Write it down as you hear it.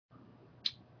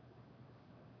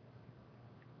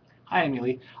Hi,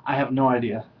 Emily. I have no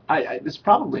idea. It's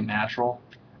probably natural,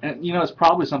 and it's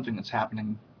probably something that's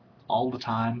happening all the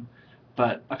time.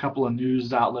 But a couple of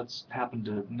news outlets happened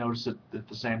to notice it at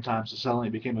the same time, so suddenly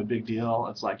it became a big deal.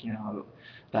 It's like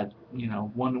that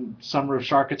one summer of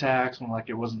shark attacks when like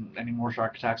it wasn't any more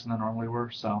shark attacks than there normally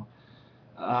were. So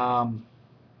um,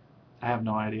 I have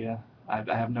no idea. I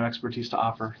have no expertise to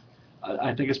offer.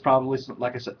 I think it's probably,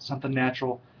 like I said, something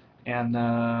natural. And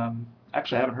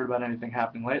actually, I haven't heard about anything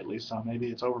happening lately, so maybe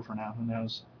it's over for now. Who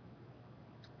knows?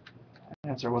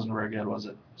 Answer wasn't very good, was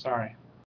it? Sorry.